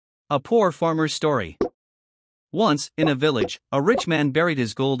A poor farmer's story. Once, in a village, a rich man buried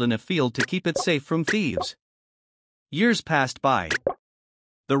his gold in a field to keep it safe from thieves. Years passed by.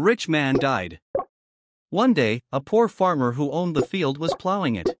 The rich man died. One day, a poor farmer who owned the field was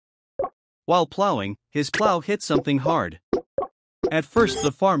plowing it. While plowing, his plow hit something hard. At first,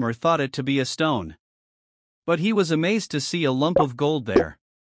 the farmer thought it to be a stone. But he was amazed to see a lump of gold there.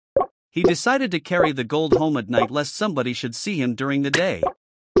 He decided to carry the gold home at night lest somebody should see him during the day.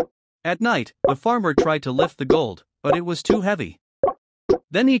 At night, the farmer tried to lift the gold, but it was too heavy.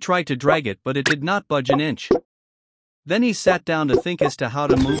 Then he tried to drag it, but it did not budge an inch. Then he sat down to think as to how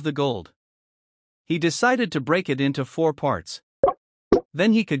to move the gold. He decided to break it into 4 parts.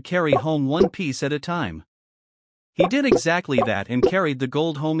 Then he could carry home one piece at a time. He did exactly that and carried the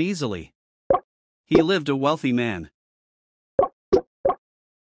gold home easily. He lived a wealthy man.